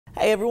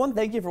Hey everyone,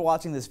 thank you for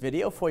watching this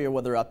video. For your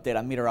weather update,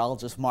 I'm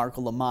meteorologist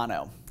Marco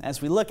Lamano.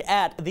 As we look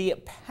at the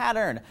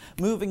pattern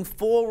moving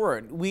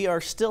forward, we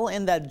are still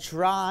in that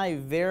dry,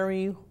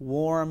 very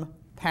warm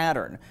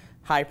pattern.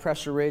 High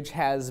pressure ridge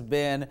has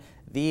been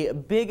the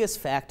biggest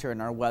factor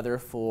in our weather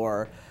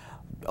for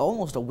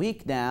almost a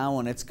week now,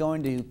 and it's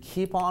going to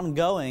keep on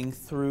going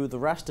through the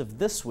rest of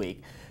this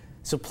week.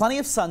 So plenty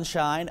of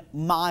sunshine,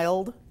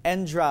 mild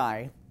and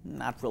dry.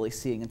 Not really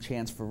seeing a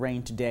chance for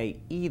rain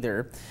today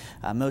either.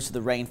 Most of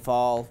the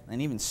rainfall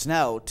and even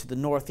snow to the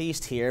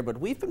northeast here, but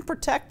we've been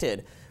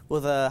protected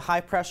with a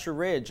high pressure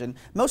ridge, and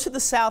most of the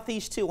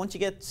southeast too. Once you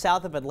get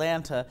south of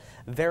Atlanta,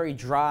 very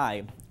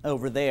dry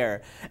over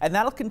there, and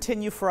that'll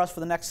continue for us for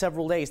the next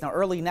several days. Now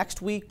early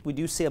next week we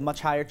do see a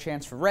much higher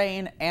chance for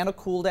rain and a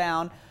cool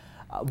down,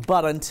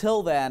 but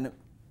until then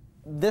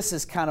this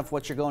is kind of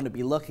what you're going to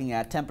be looking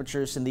at.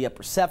 Temperatures in the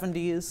upper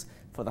 70s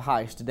for the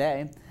highs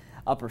today.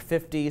 Upper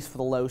 50s for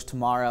the lows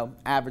tomorrow.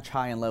 Average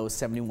high and low is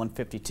 71,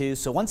 52.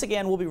 So once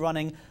again, we'll be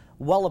running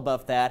well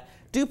above that.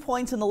 Dew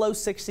points in the low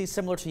 60s,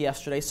 similar to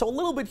yesterday. So a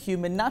little bit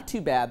humid, not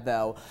too bad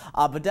though,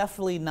 but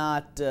definitely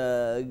not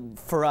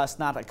for us,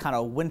 not a kind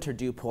of winter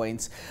dew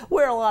points,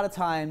 where a lot of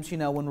times, you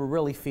know, when we're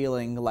really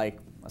feeling like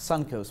a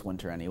Suncoast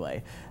winter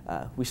anyway,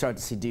 we start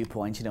to see dew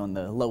points, you know, in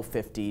the low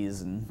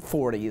 50s and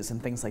 40s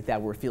and things like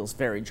that, where it feels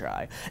very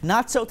dry.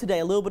 Not so today,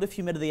 a little bit of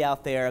humidity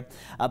out there,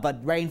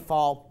 but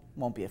rainfall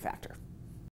won't be a factor.